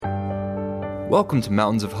Welcome to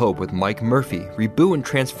Mountains of Hope with Mike Murphy. Reboot and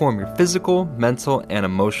transform your physical, mental, and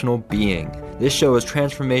emotional being. This show is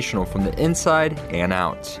transformational from the inside and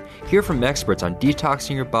out. Hear from experts on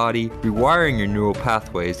detoxing your body, rewiring your neural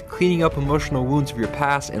pathways, cleaning up emotional wounds of your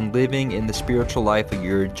past, and living in the spiritual life of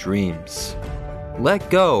your dreams. Let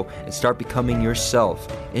go and start becoming yourself,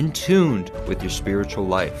 in tune with your spiritual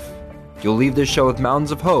life. You'll leave this show with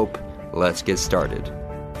Mountains of Hope. Let's get started.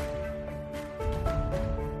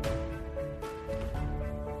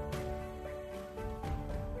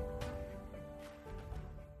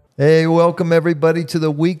 Hey, welcome everybody to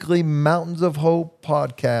the weekly Mountains of Hope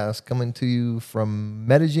podcast, coming to you from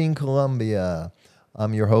Medellin, Colombia.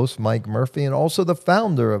 I'm your host, Mike Murphy, and also the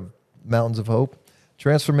founder of Mountains of Hope,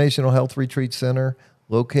 Transformational Health Retreat Center,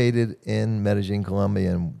 located in Medellin,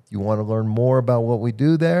 Colombia. And you want to learn more about what we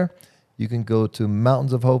do there, you can go to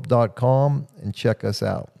mountainsofhope.com and check us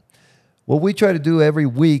out. What we try to do every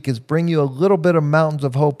week is bring you a little bit of Mountains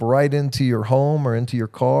of Hope right into your home or into your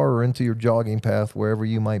car or into your jogging path, wherever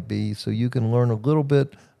you might be, so you can learn a little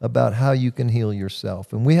bit about how you can heal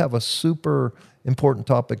yourself. And we have a super important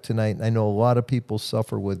topic tonight. I know a lot of people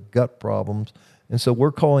suffer with gut problems, and so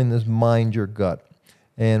we're calling this Mind Your Gut.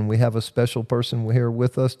 And we have a special person here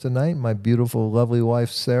with us tonight, my beautiful, lovely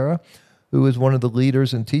wife, Sarah, who is one of the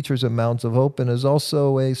leaders and teachers of Mountains of Hope and is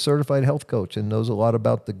also a certified health coach and knows a lot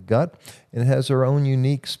about the gut and has her own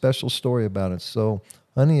unique, special story about it. So,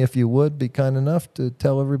 honey, if you would, be kind enough to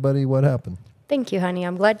tell everybody what happened. Thank you, honey.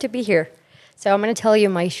 I'm glad to be here. So I'm going to tell you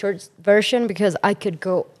my short version because I could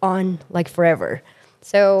go on like forever.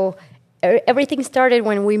 So everything started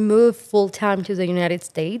when we moved full-time to the United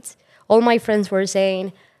States. All my friends were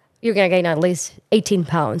saying, you're going to gain at least 18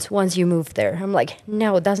 pounds once you move there. I'm like,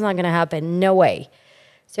 no, that's not going to happen. No way.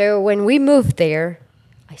 So when we moved there,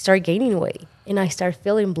 I started gaining weight and I started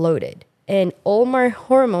feeling bloated. And all my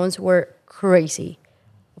hormones were crazy.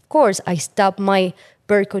 Of course, I stopped my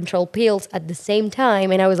birth control pills at the same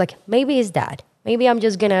time. And I was like, maybe it's that. Maybe I'm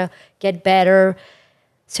just going to get better.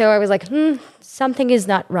 So I was like, something is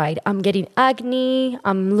not right. I'm getting acne.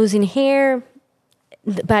 I'm losing hair.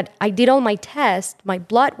 But I did all my tests, my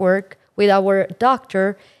blood work with our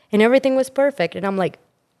doctor, and everything was perfect. And I'm like,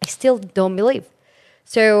 I still don't believe.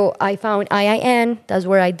 So I found IIN. That's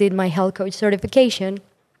where I did my health coach certification.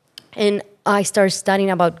 And I started studying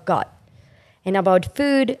about gut and about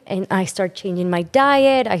food. And I started changing my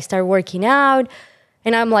diet. I started working out.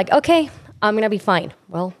 And I'm like, okay, I'm going to be fine.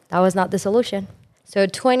 Well, that was not the solution. So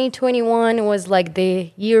 2021 was like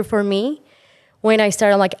the year for me when I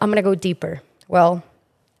started like, I'm going to go deeper. Well,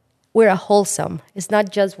 we're a wholesome. It's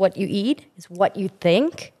not just what you eat. It's what you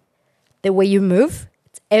think, the way you move.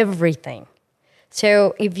 It's everything.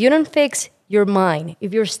 So if you don't fix your mind,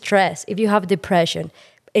 if you're stressed, if you have depression,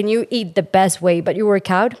 and you eat the best way, but you work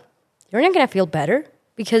out, you're not going to feel better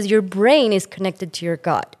because your brain is connected to your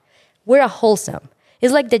gut. We're a wholesome.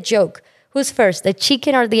 It's like the joke. Who's first, the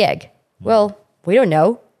chicken or the egg? Well, we don't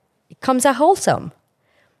know. It comes a wholesome.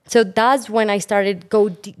 So that's when I started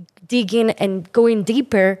digging and going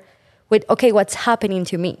deeper with, okay, what's happening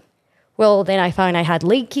to me? Well, then I found I had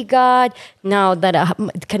leaky gut. Now that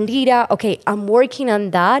candida, okay, I'm working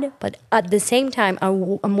on that, but at the same time,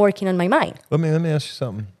 I'm working on my mind. Let me ask you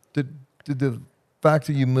something. Did the fact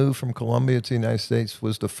that you moved from Colombia to the United States,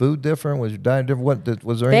 was the food different? Was your diet different?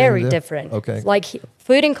 Was there anything very different? Okay. Like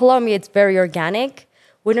food in Colombia, it's very organic.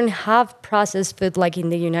 We don't have processed food like in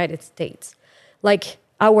the United States. Like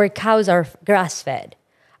our cows are grass-fed.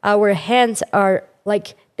 Our hens are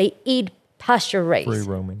like, they eat pasture raised. Free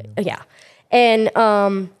roaming. Yeah. And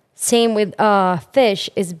same with fish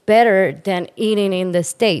is better than eating in the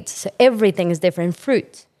States. So everything is different.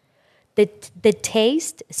 Fruit. The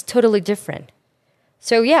taste is totally different.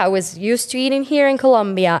 So yeah, I was used to eating here in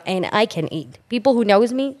Colombia and I can eat. People who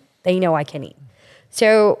knows me, they know I can eat.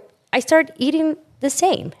 So I started eating the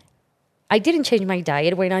same. I didn't change my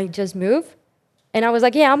diet when I just moved. And I was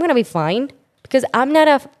like, yeah, I'm going to be fine. Because I'm not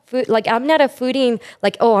a foodie,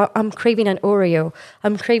 like, oh, I'm craving an Oreo.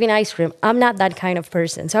 I'm craving ice cream. I'm not that kind of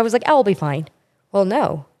person. So I was like, I'll be fine. Well,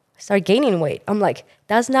 no. I started gaining weight. I'm like,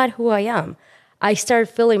 that's not who I am. I started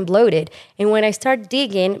feeling bloated. And when I started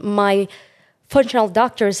digging, my functional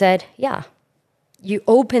doctor said, yeah, you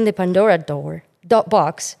open the Pandora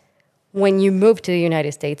box when you moved to the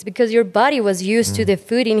United States because your body was used to the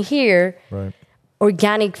food in here, right.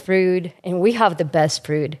 Organic food, and we have the best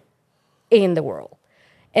food in the world.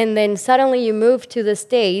 And then suddenly you move to the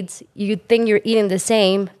States, you think you're eating the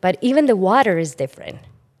same, but even the water is different.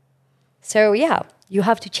 So yeah, you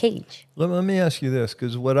have to change. Let me ask you this,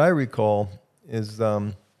 because what I recall is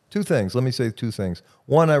two things. Let me say two things.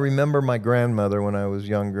 One, I remember my grandmother when I was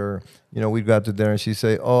younger. We'd go out to dinner and she'd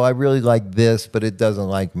say, "Oh, I really like this, but it doesn't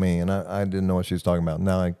like me." And I didn't know what she was talking about.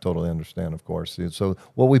 Now I totally understand, of course. So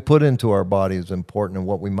what we put into our body is important, and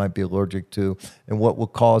what we might be allergic to and what will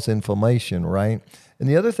cause inflammation, right? And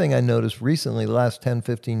the other thing I noticed recently, the last 10,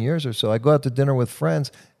 15 years or so, I go out to dinner with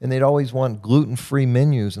friends and they'd always want gluten-free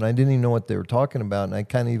menus, and I didn't even know what they were talking about, and I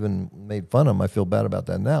kind of even made fun of them. I feel bad about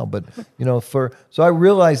that now. But, so I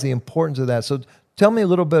realized the importance of that. So tell me a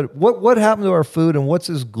little bit, what happened to our food and what's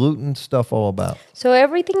this gluten stuff all about? So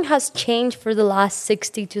everything has changed for the last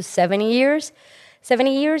 60 to 70 years.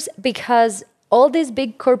 70 years because all these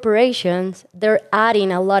big corporations, they're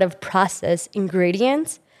adding a lot of processed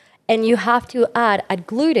ingredients, and you have to add a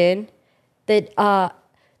gluten another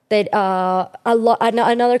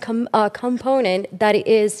component that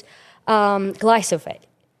is glyphosate,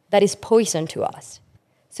 that is poison to us.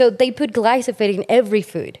 So they put glyphosate in every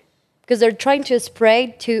food because they're trying to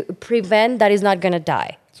spray to prevent that is not going to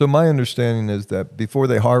die. So my understanding is that before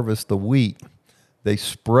they harvest the wheat, they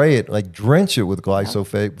spray it, like drench it with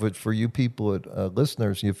glyphosate. But for you people,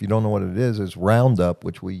 listeners, if you don't know what it is, it's Roundup,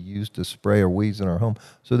 which we use to spray our weeds in our home.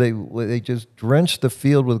 So they just drench the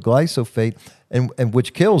field with glyphosate, and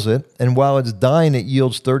which kills it. And while it's dying, it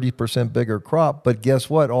yields 30% bigger crop. But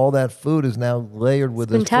guess what? All that food is now layered with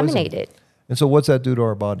this contaminated. Poison. And so what's that do to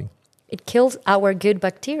our body? It kills our good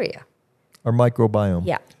bacteria. Our microbiome.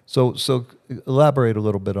 Yeah. So elaborate a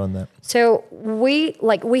little bit on that. So we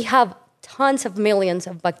have tons of millions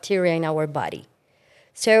of bacteria in our body.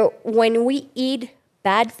 So when we eat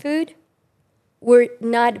bad food, we're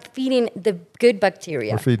not feeding the good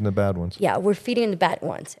bacteria. We're feeding the bad ones. Yeah, we're feeding the bad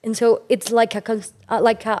ones. And so it's like a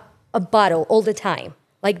battle all the time.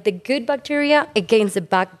 Like the good bacteria against the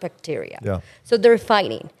bad bacteria. Yeah. So they're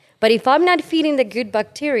fighting. But if I'm not feeding the good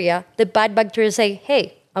bacteria, the bad bacteria say,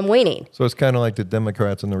 "Hey, I'm winning." So it's kind of like the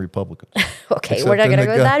Democrats and the Republicans. Okay, Except we're not going to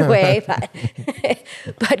go that way, but,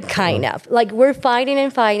 but kind of. Like we're fighting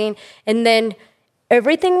and fighting, and then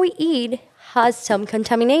everything we eat has some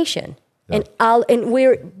contamination, Yeah. and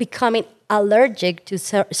we're becoming allergic to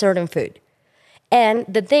certain food. And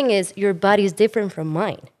the thing is, your body is different from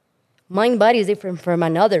mine. My body is different from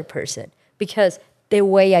another person because the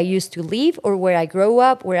way I used to live or where I grew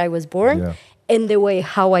up, where I was born, Yeah. and the way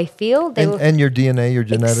how I feel. And your DNA, your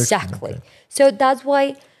genetics. Exactly. Okay. So that's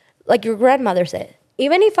why, like your grandmother said,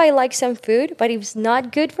 even if I like some food, but if it's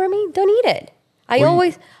not good for me, don't eat it.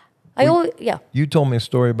 Yeah. You told me a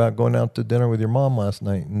story about going out to dinner with your mom last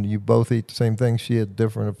night, and you both eat the same thing. She had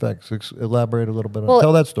different effects. Elaborate a little bit on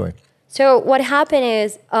Tell that story. So what happened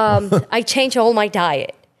is I changed all my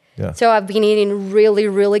diet. Yeah. So I've been eating really,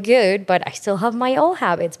 really good, but I still have my old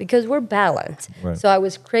habits because we're balanced. Right. So I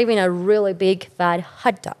was craving a really big, fat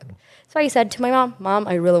hot dog. So I said to my mom, "Mom,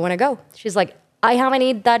 I really want to go." She's like, "I haven't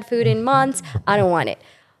eaten that food in months. I don't want it."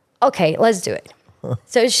 Okay, let's do it.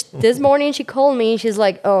 So this morning she called me and she's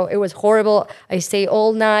like, "Oh, it was horrible. I stayed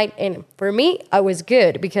all night." And for me, I was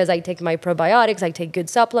good because I take my probiotics, I take good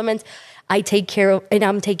supplements, I'm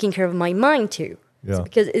taking care of my mind too. Yeah. So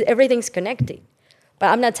because everything's connected. But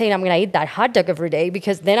I'm not saying I'm going to eat that hot dog every day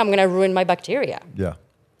because then I'm going to ruin my bacteria. Yeah.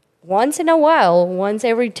 Once in a while, once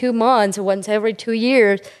every 2 months, once every 2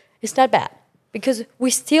 years, it's not bad because we're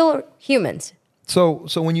still humans. So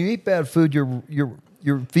when you eat bad food,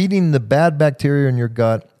 you're feeding the bad bacteria in your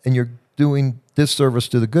gut, and you're doing disservice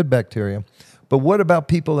to the good bacteria. But what about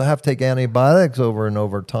people that have to take antibiotics over and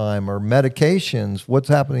over time or medications? What's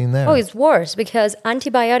happening there? Oh, it's worse because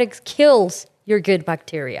antibiotics kills your good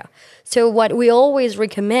bacteria. So what we always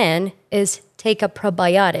recommend is take a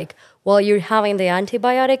probiotic while you're having the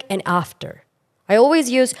antibiotic and after. I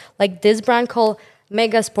always use like this brand called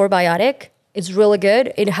Megaspore Biotic. It's really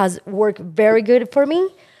good. It has worked very good for me.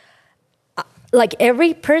 Like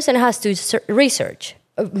every person has to research.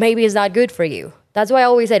 Maybe it's not good for you. That's why I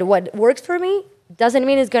always said what works for me doesn't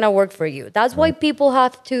mean it's going to work for you. That's why people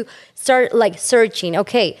have to start like searching.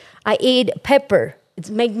 Okay, I eat pepper. It's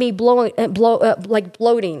make me like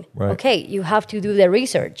bloating. Right. Okay, you have to do the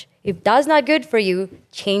research. If that's not good for you,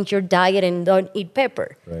 change your diet and don't eat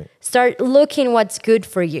pepper. Right. Start looking what's good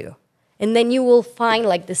for you. And then you will find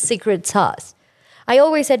like the secret sauce. I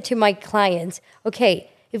always said to my clients, okay,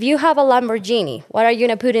 if you have a Lamborghini, what are you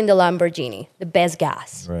going to put in the Lamborghini? The best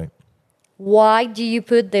gas. Right. Why do you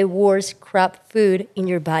put the worst crap food in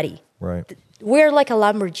your body? Right. We're like a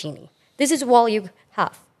Lamborghini. This is all you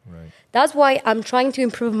have. Right. That's why I'm trying to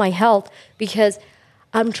improve my health because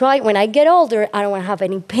I'm trying, when I get older, I don't want to have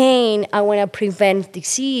any pain. I want to prevent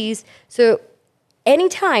disease. So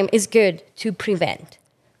anytime is good to prevent.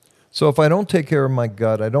 So if I don't take care of my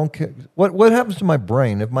gut, I don't care. What happens to my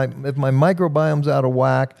brain? If my microbiome's out of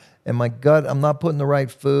whack and my gut, I'm not putting the right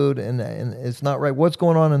food and it's not right, what's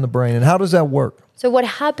going on in the brain? And how does that work? So what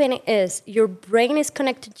happened is your brain is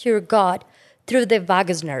connected to your gut through the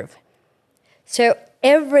vagus nerve. So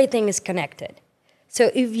everything is connected. So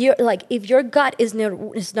if your gut is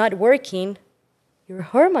not working, your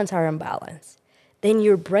hormones are imbalanced. Then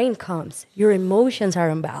your brain comes, your emotions are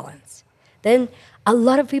imbalanced. Then a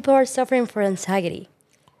lot of people are suffering from anxiety,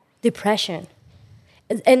 depression.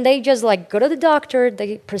 And they just go to the doctor,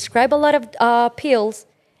 they prescribe a lot of pills,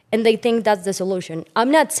 and they think that's the solution.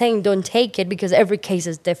 I'm not saying don't take it because every case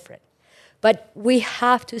is different. But we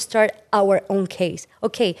have to start our own case.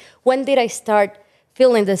 Okay, when did I start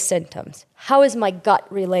feeling the symptoms? How is my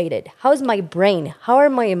gut related? How is my brain? How are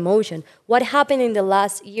my emotions? What happened in the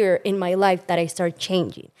last year in my life that I start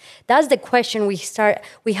changing? That's the question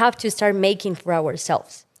we have to start making for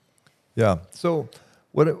ourselves. Yeah. So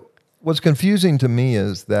what's confusing to me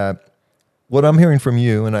is that what I'm hearing from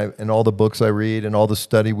you and all the books I read and all the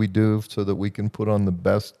study we do so that we can put on the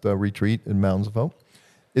best retreat in Mountains of Hope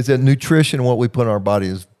is that nutrition, what we put in our body,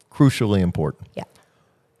 is crucially important. Yeah.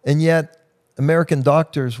 And yet, American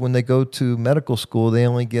doctors, when they go to medical school, they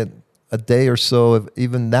only get a day or so of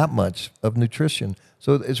even that much of nutrition.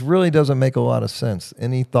 So it really doesn't make a lot of sense.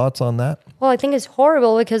 Any thoughts on that? Well, I think it's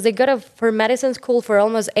horrible because they go for medicine school for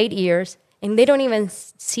almost 8 years, and they don't even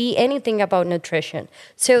see anything about nutrition.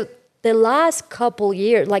 So the last couple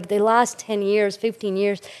years, the last 10 years, 15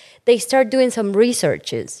 years, they start doing some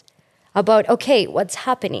researches about, okay, what's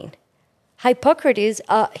happening? Hippocrates,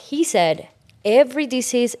 he said, every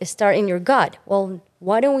disease starts in your gut. Well,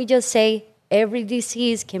 why don't we just say every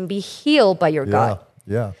disease can be healed by your gut?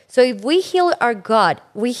 Yeah. So if we heal our gut,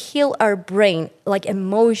 we heal our brain,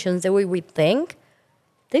 emotions, the way we think,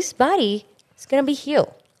 this body is going to be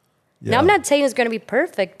healed. Yeah. Now, I'm not saying it's going to be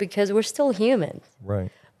perfect because we're still humans.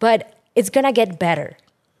 Right. But it's going to get better.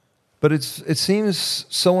 But it seems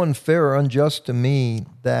so unfair or unjust to me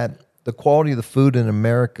that the quality of the food in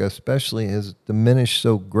America especially is diminished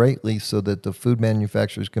so greatly so that the food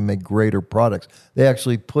manufacturers can make greater products. They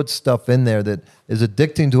actually put stuff in there that is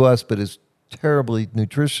addicting to us but is terribly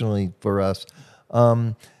nutritionally for us.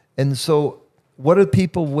 And so what do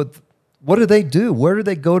they do? Where do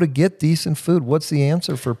they go to get decent food? What's the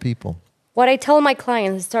answer for people? What I tell my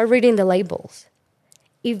clients is start reading the labels.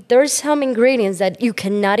 If there's some ingredients that you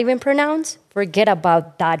cannot even pronounce, forget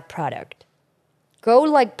about that product. Go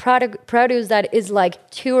produce that is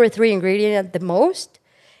 2 or 3 ingredients at the most,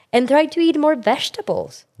 and try to eat more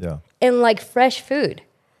vegetables. Yeah. And fresh food.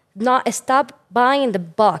 Stop buying the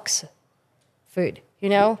box food,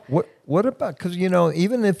 What about, because,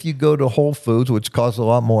 even if you go to Whole Foods, which costs a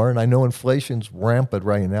lot more, and I know inflation's rampant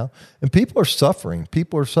right now, and people are suffering.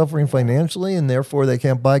 People are suffering financially, and therefore they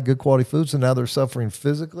can't buy good quality foods, and now they're suffering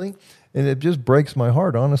physically. And it just breaks my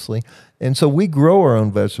heart, honestly. And so we grow our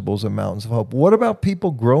own vegetables at Mountains of Hope. What about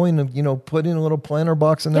people growing, putting a little planter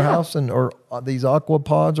box in their house or these aqua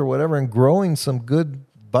pods or whatever and growing some good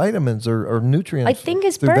vitamins or nutrients? I think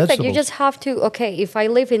it's through perfect. vegetables? You just have to, if I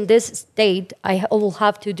live in this state, I will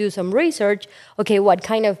have to do some research. Okay, what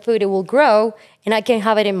kind of food it will grow, and I can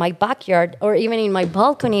have it in my backyard or even in my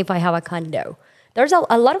balcony if I have a condo. There's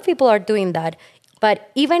a lot of people are doing that.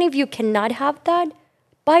 But even if you cannot have that,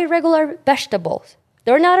 buy regular vegetables.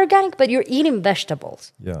 They're not organic, but you're eating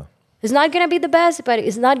vegetables. Yeah. It's not going to be the best, but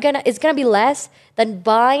it's going to be less than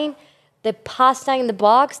buying the pasta in the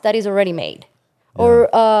box that is already made. Yeah.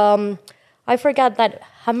 Or I forgot that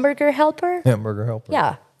hamburger helper.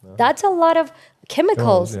 Yeah. That's a lot of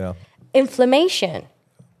chemicals. Yeah. Inflammation.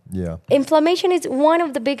 Yeah. Inflammation is one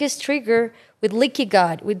of the biggest trigger with leaky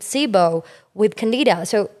gut, with SIBO, with candida.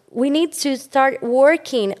 So we need to start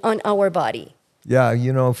working on our body.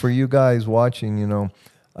 Yeah, for you guys watching,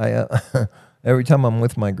 I every time I'm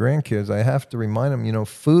with my grandkids, I have to remind them,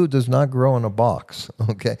 food does not grow in a box,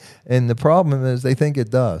 okay? And the problem is they think it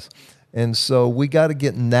does. And so we got to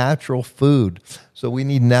get natural food. So we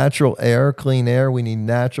need natural air, clean air. We need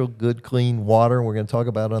natural, good, clean water. We're going to talk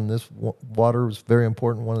about on this. Water is very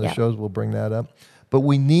important. One of the shows will bring that up. But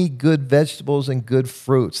we need good vegetables and good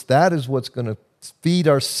fruits. That is what's going to feed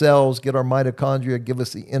our cells, get our mitochondria, give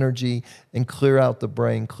us the energy, and clear out the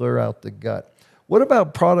brain, clear out the gut. What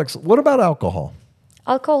about products? What about alcohol?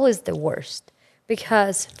 Alcohol is the worst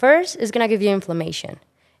because first, it's going to give you inflammation.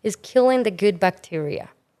 It's killing the good bacteria.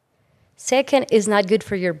 Second, it's not good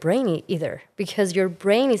for your brain either because your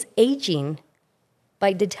brain is aging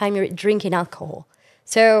by the time you're drinking alcohol.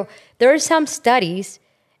 So there are some studies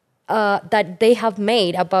that they have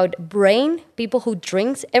made about people who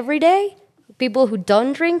drinks every day, people who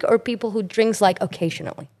don't drink or people who drinks like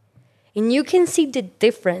occasionally. And you can see the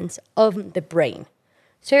difference of the brain.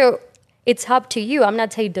 So it's up to you. I'm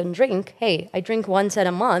not saying don't drink. Hey, I drink once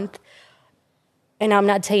a month. And I'm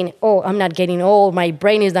not saying, oh, I'm not getting old. My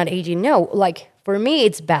brain is not aging. No, like for me,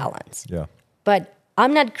 it's balance. Yeah. But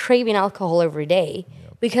I'm not craving alcohol every day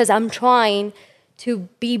because I'm trying to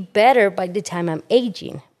be better by the time I'm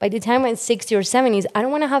aging. By the time I'm 60 or 70s, I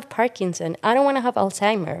don't want to have Parkinson. I don't want to have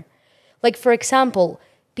Alzheimer. Like, for example,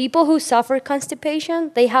 people who suffer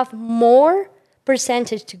constipation, they have more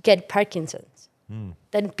percentage to get Parkinson's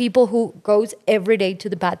than people who goes every day to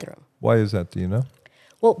the bathroom. Why is that? Do you know?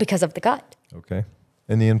 Well, because of the gut. Okay.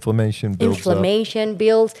 And the inflammation builds Inflammation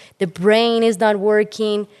builds. The brain is not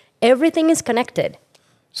working. Everything is connected.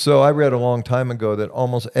 So I read a long time ago that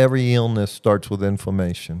almost every illness starts with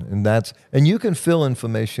inflammation. And you can feel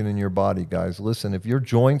inflammation in your body, guys. Listen, if your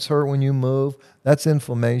joints hurt when you move, that's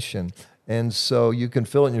inflammation. And so you can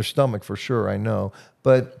feel it in your stomach for sure, I know.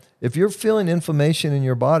 But if you're feeling inflammation in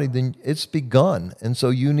your body, then it's begun. And so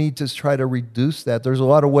you need to try to reduce that. There's a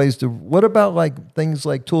lot of ways to, what about like things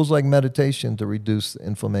like tools like meditation to reduce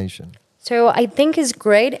inflammation? So I think it's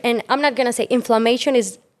great. And I'm not going to say inflammation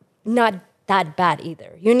is not that bad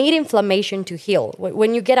either. You need inflammation to heal.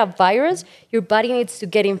 When you get a virus, your body needs to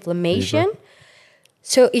get inflammation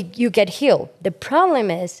so you get healed. The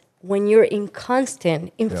problem is when you're in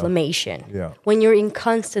constant inflammation, when you're in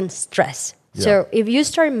constant stress. So if you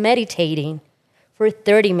start meditating for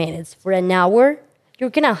 30 minutes, for an hour, you're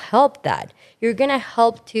going to help that. You're going to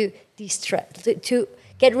help to de-stress, to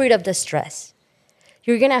get rid of the stress.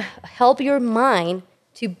 You're going to help your mind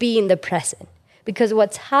to be in the present. Because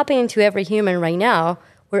what's happening to every human right now,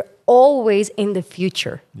 we're always in the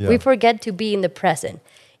future. Yeah. We forget to be in the present.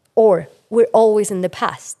 Or we're always in the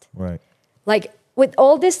past. Right. Like with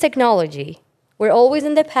all this technology, we're always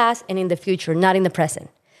in the past and in the future, not in the present.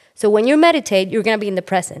 So when you meditate, you're going to be in the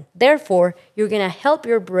present. Therefore, you're going to help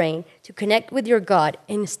your brain to connect with your gut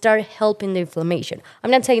and start helping the inflammation.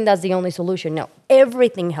 I'm not saying that's the only solution. No,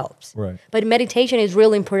 everything helps. Right. But meditation is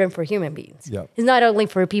really important for human beings. Yep. It's not only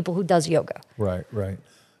for people who does yoga. Right, right.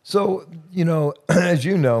 So, you know, as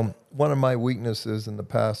you know, one of my weaknesses in the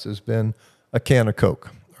past has been a can of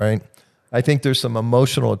Coke, right? I think there's some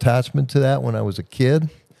emotional attachment to that when I was a kid.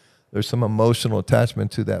 There's some emotional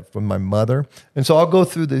attachment to that from my mother. And so I'll go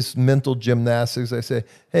through this mental gymnastics. I say,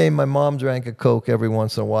 hey, my mom drank a Coke every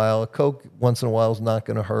once in a while. A Coke once in a while is not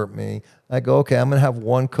going to hurt me. I go, okay, I'm going to have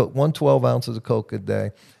one 12 ounces of Coke a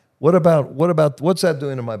day. What about, what's that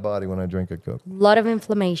doing to my body when I drink a Coke? A lot of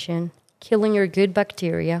inflammation, killing your good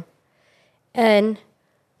bacteria. And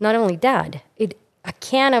not only that, a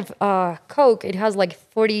can of Coke, it has like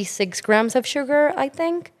 46 grams of sugar, I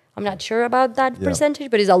think. I'm not sure about that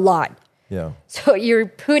percentage, but it's a lot. Yeah. So you're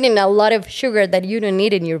putting a lot of sugar that you don't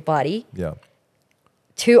need in your body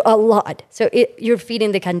to a lot. So you're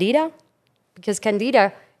feeding the candida because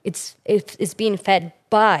candida, it's being fed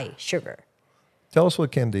by sugar. Tell us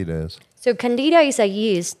what candida is. So candida is a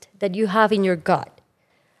yeast that you have in your gut.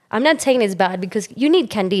 I'm not saying it's bad because you need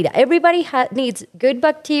candida. Everybody needs good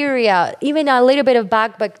bacteria, even a little bit of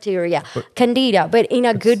bad bacteria, candida, but in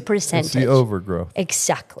a good percentage. It's the overgrowth.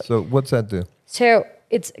 Exactly. So what's that do? So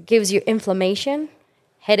it gives you inflammation,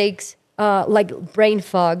 headaches, like brain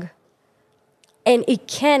fog, and it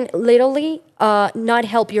can literally not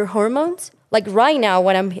help your hormones. Like right now,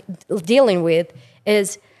 what I'm dealing with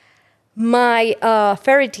is my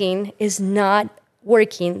ferritin is not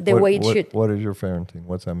working the way it should. What is your ferritin?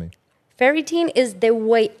 What's that mean? Ferritin is the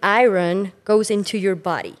way iron goes into your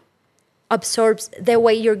body. Absorbs the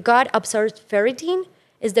way your gut absorbs ferritin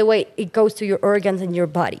is the way it goes to your organs and your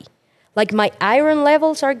body. Like my iron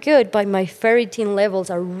levels are good, but my ferritin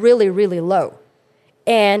levels are really, really low.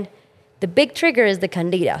 And the big trigger is the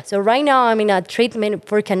candida. So right now I'm in a treatment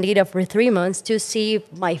for candida for 3 months to see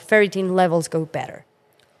if my ferritin levels go better.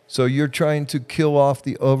 So you're trying to kill off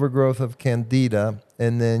the overgrowth of candida,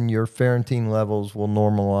 and then your ferritin levels will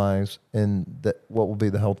normalize, and what will be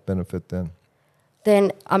the health benefit then?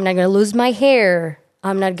 Then I'm not going to lose my hair.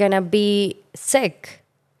 I'm not going to be sick.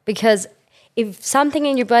 Because if something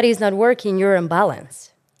in your body is not working, you're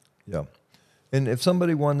imbalanced. Yeah. And if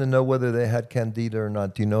somebody wanted to know whether they had candida or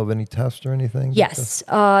not, do you know of any tests or anything? Yes.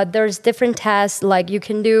 There's different tests. Like you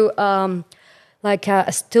can do like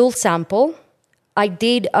a stool sample. I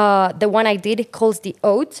did, the one I did calls the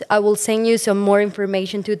oats. I will send you some more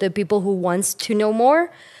information to the people who wants to know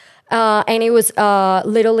more. And it was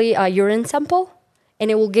literally a urine sample.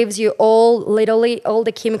 And it will gives you all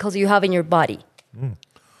the chemicals you have in your body.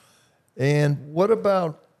 And what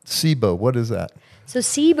about SIBO, what is that? So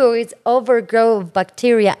SIBO is overgrowth of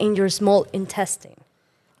bacteria in your small intestine.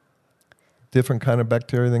 Different kind of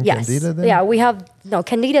bacteria than Yes. Candida then? Yeah, we have, no,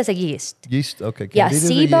 Candida is a yeast. Yeast, okay. Yeah, Candida is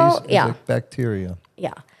a SIBO, yeast, is yeah. a bacteria.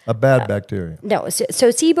 Yeah. A bad bacteria. No, so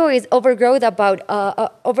SIBO is overgrowth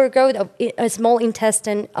of a small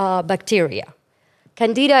intestine bacteria.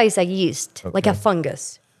 Candida is a yeast, like a Okay.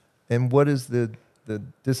 fungus. And what is the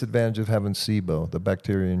disadvantage of having SIBO, the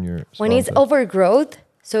bacteria in your small When it's intestine? overgrowth,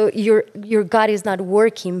 so your gut is not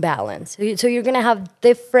working balance. So you're gonna have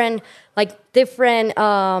different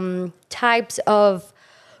types of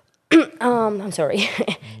I'm sorry,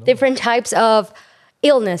 different types of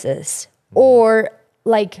illnesses or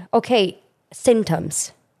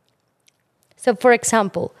symptoms. So for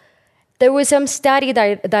example, there was some study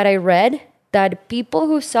that I read that people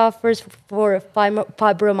who suffer for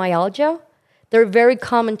fibromyalgia, they're very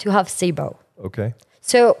common to have SIBO. Okay.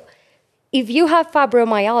 So if you have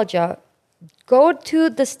fibromyalgia, go to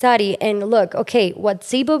the study and look, okay, what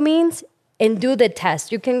SIBO means and do the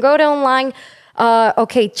test. You can go to online,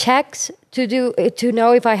 checks to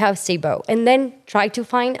know if I have SIBO, and then try to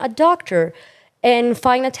find a doctor and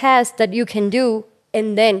find a test that you can do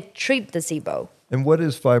and then treat the SIBO. And what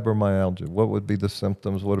is fibromyalgia? What would be the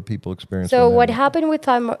symptoms? What do people experience? So when what they- happened with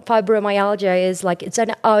fibromyalgia is it's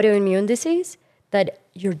an autoimmune disease that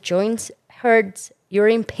your joints hurts, you're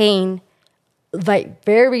in pain, like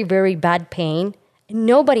very, very bad pain. And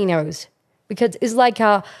nobody knows because it's like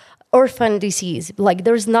a orphan disease. Like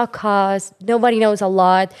there's no cause, nobody knows a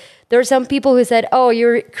lot. There are some people who said, oh,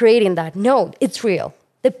 you're creating that. No, it's real.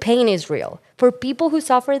 The pain is real. For people who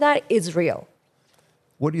suffer that, it's real.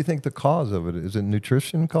 What do you think the cause of it is? Is it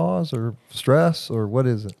nutrition cause or stress or what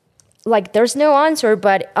is it? Like there's no answer,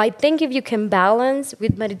 but I think if you can balance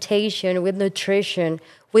with meditation, with nutrition,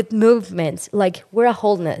 with movements, like we're a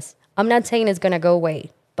wholeness. I'm not saying it's gonna go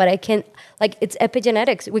away, but I can, it's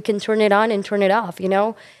epigenetics. We can turn it on and turn it off,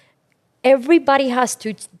 Everybody has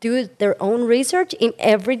to do their own research in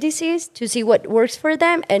every disease to see what works for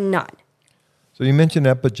them and not. So you mentioned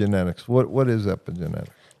epigenetics. What is epigenetics?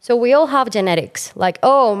 So we all have genetics. Like,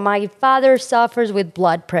 oh, my father suffers with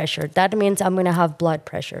blood pressure. That means I'm going to have blood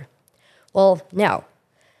pressure. Well, no.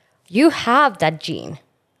 You have that gene,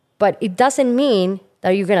 but it doesn't mean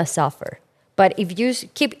that you're going to suffer. But if you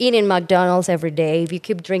keep eating McDonald's every day, if you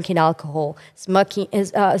keep drinking alcohol,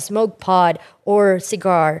 smoke pot or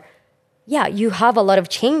cigar, yeah, you have a lot of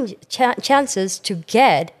chances to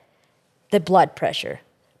get the blood pressure.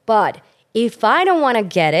 But if I don't want to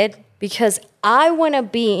get it because I want to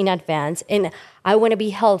be in advance and I want to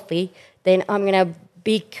be healthy, then I'm going to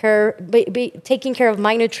be taking care of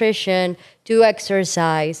my nutrition, do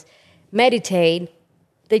exercise, meditate.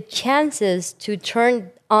 The chances to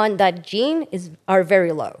turn on that gene are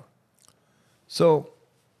very low. So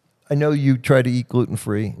I know you try to eat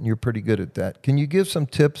gluten-free, and you're pretty good at that. Can you give some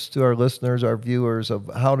tips to our listeners, our viewers, of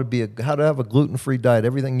how to have a gluten-free diet,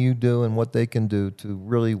 everything you do and what they can do to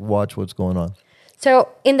really watch what's going on? So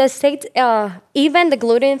in the States, even the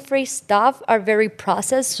gluten-free stuff are very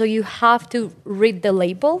processed, so you have to read the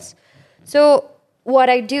labels. So what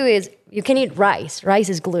I do is you can eat rice. Rice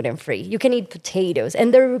is gluten-free. You can eat potatoes,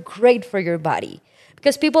 and they're great for your body.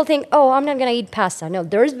 Because people think, oh, I'm not going to eat pasta. No,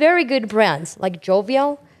 there's very good brands like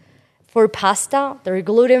Jovial for pasta. They're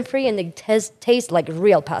gluten-free, and they taste like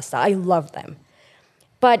real pasta. I love them.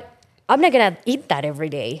 But I'm not going to eat that every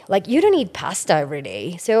day. Like, you don't eat pasta every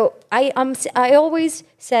day. So I always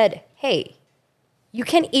said, hey, you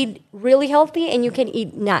can eat really healthy and you can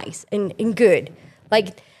eat nice and good.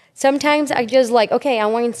 Like, sometimes I just okay, I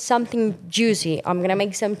want something juicy. I'm going to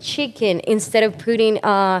make some chicken. Instead of putting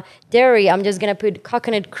dairy, I'm just going to put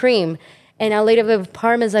coconut cream and a little bit of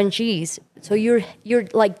Parmesan cheese. So you're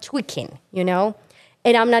like tweaking, And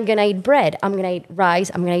I'm not going to eat bread. I'm going to eat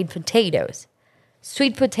rice. I'm going to eat potatoes.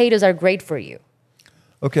 Sweet potatoes are great for you.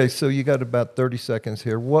 Okay, so you got about 30 seconds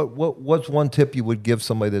here. What's one tip you would give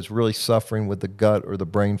somebody that's really suffering with the gut or the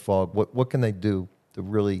brain fog? What can they do to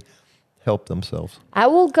really help themselves? I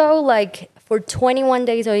will go for 21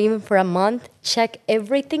 days or even for a month, check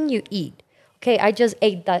everything you eat. Okay, I just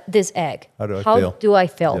ate this egg. How do I How feel? do I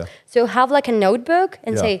feel? Yeah. So have a notebook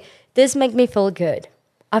and Yeah. say, this make me feel good.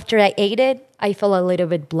 After I ate it, I feel a little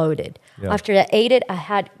bit bloated. Yeah. After I ate it, I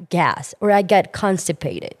had gas or I got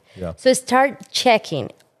constipated. Yeah. So start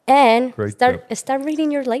checking and Great start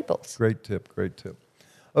reading your labels. Great tip.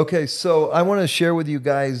 Okay, so I want to share with you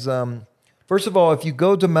guys, first of all, if you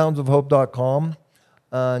go to mountainsofhope.com,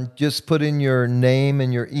 just put in your name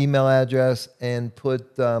and your email address and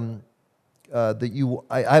put I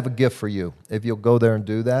have a gift for you if you'll go there and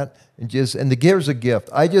do that. And here's a gift.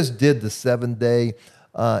 I just did the 7-day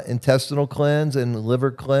intestinal cleanse and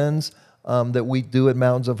liver cleanse that we do at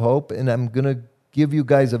Mountains of Hope. And I'm going to give you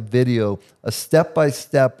guys a video, a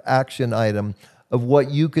step-by-step action item of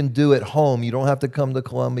what you can do at home. You don't have to come to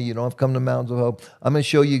Columbia. You don't have to come to Mountains of Hope. I'm going to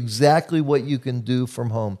show you exactly what you can do from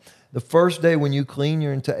home. The first day when you clean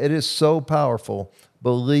your intestine, it is so powerful.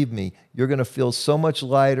 Believe me, you're going to feel so much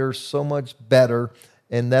lighter, so much better.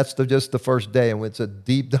 And that's just the first day. And it's a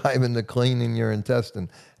deep dive into cleaning your intestine.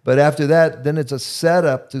 But after that, then it's a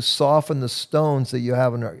setup to soften the stones that you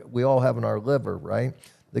have we all have in our liver, right?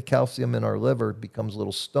 The calcium in our liver becomes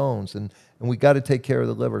little stones. And we got to take care of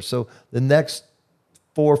the liver. So the next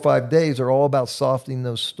 4 or 5 days are all about softening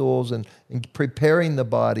those stools and preparing the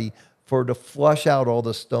body to flush out all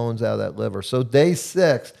the stones out of that liver. So day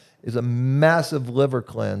 6 is a massive liver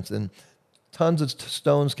cleanse, and tons of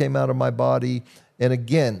stones came out of my body. And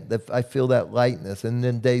again, I feel that lightness. And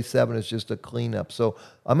then day 7 is just a cleanup. So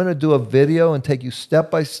I'm going to do a video and take you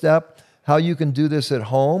step by step how you can do this at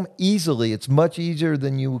home easily. It's much easier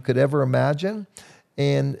than you could ever imagine.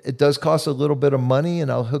 And it does cost a little bit of money,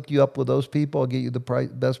 and I'll hook you up with those people. I'll get you the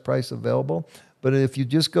best price available. But if you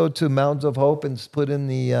just go to Mountains of Hope and put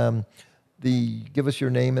in give us your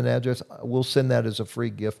name and address, we'll send that as a free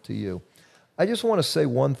gift to you. I just want to say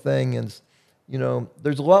one thing, and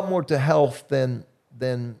there's a lot more to health than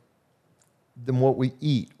what we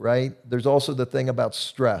eat, right? There's also the thing about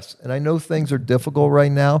stress. And I know things are difficult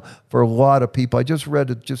right now for a lot of people. I just read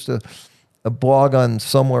a blog on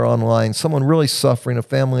somewhere online, someone really suffering, a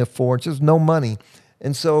family of 4, just no money.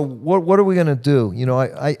 And so what are we going to do?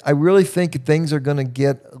 I really think things are going to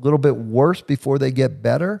get a little bit worse before they get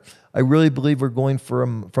better. I really believe we're going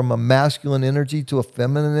from a masculine energy to a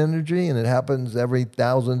feminine energy, and it happens every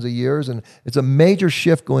thousands of years. And it's a major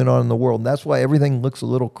shift going on in the world. And that's why everything looks a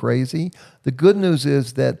little crazy. The good news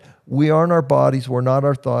is that we aren't our bodies, we're not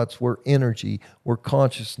our thoughts, we're energy, we're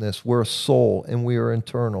consciousness, we're a soul, and we are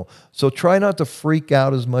internal. So try not to freak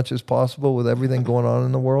out as much as possible with everything going on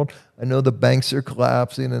in the world. I know the banks are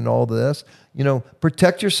collapsing and all this.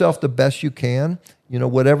 Protect yourself the best you can.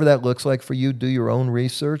 Whatever that looks like for you, do your own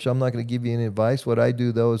research. I'm not going to give you any advice. What I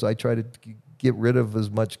do, though, is I try to get rid of as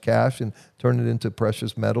much cash and turn it into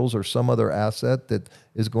precious metals or some other asset that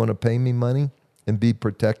is going to pay me money and be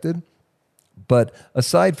protected. But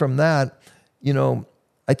aside from that,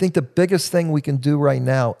 I think the biggest thing we can do right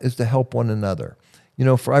now is to help one another.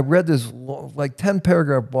 I read this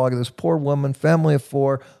 10-paragraph blog of this poor woman, family of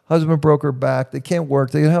 4, husband broke her back, they can't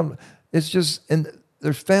work, and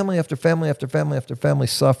there's family after family after family after family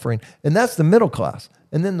suffering. And that's the middle class.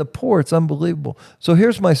 And then the poor, it's unbelievable. So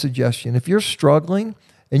here's my suggestion. If you're struggling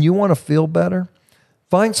and you want to feel better,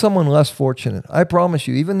 find someone less fortunate. I promise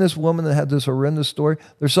you, even this woman that had this horrendous story,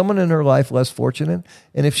 there's someone in her life less fortunate.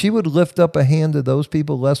 And if she would lift up a hand to those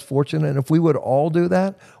people less fortunate, and if we would all do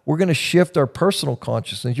that, we're going to shift our personal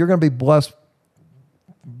consciousness. You're going to be blessed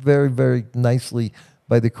very, very nicely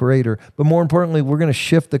by the Creator. But more importantly, we're going to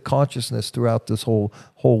shift the consciousness throughout this whole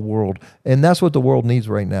world. And that's what the world needs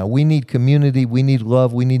right now. We need community, we need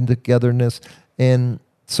love, we need togetherness. And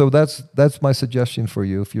so that's my suggestion for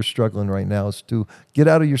you if you're struggling right now, is to get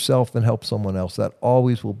out of yourself and help someone else. That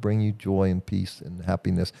always will bring you joy and peace and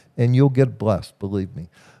happiness. And you'll get blessed, believe me.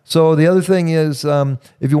 So the other thing is,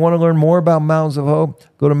 if you want to learn more about Mountains of Hope,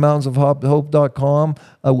 go to mountainsofhope.com.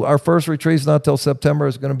 Our first retreat is not till September.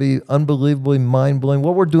 It's going to be unbelievably mind-blowing.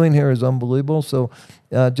 What we're doing here is unbelievable. So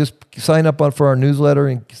just sign up for our newsletter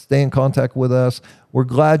and stay in contact with us. We're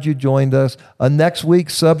glad you joined us. Next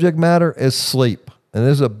week's subject matter is sleep. And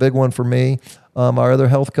this is a big one for me. Our other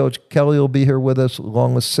health coach, Kelly, will be here with us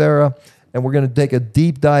along with Sarah. And we're going to take a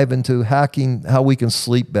deep dive into hacking how we can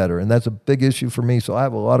sleep better. And that's a big issue for me. So I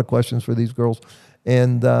have a lot of questions for these girls.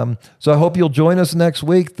 And so I hope you'll join us next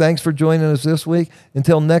week. Thanks for joining us this week.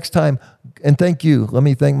 Until next time, and thank you. Let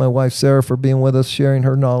me thank my wife, Sarah, for being with us, sharing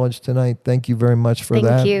her knowledge tonight. Thank you very much for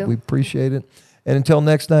that. Thank you. We appreciate it. And until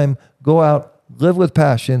next time, go out, live with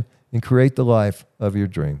passion, and create the life of your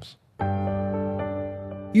dreams.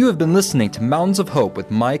 You have been listening to Mountains of Hope with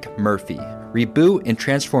Mike Murphy. Reboot and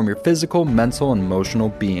transform your physical, mental, and emotional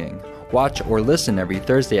being. Watch or listen every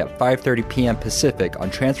Thursday at 5:30 p.m. Pacific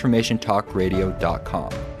on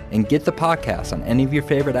transformationtalkradio.com. And get the podcast on any of your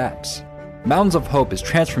favorite apps. Mountains of Hope is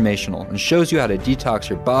transformational and shows you how to detox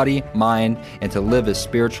your body, mind, and to live a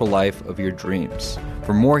spiritual life of your dreams.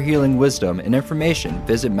 For more healing wisdom and information,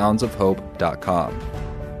 visit mountainsofhope.com.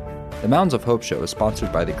 The Mountains of Hope show is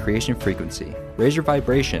sponsored by the Creation Frequency. Raise your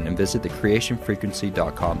vibration and visit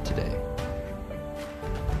thecreationfrequency.com today.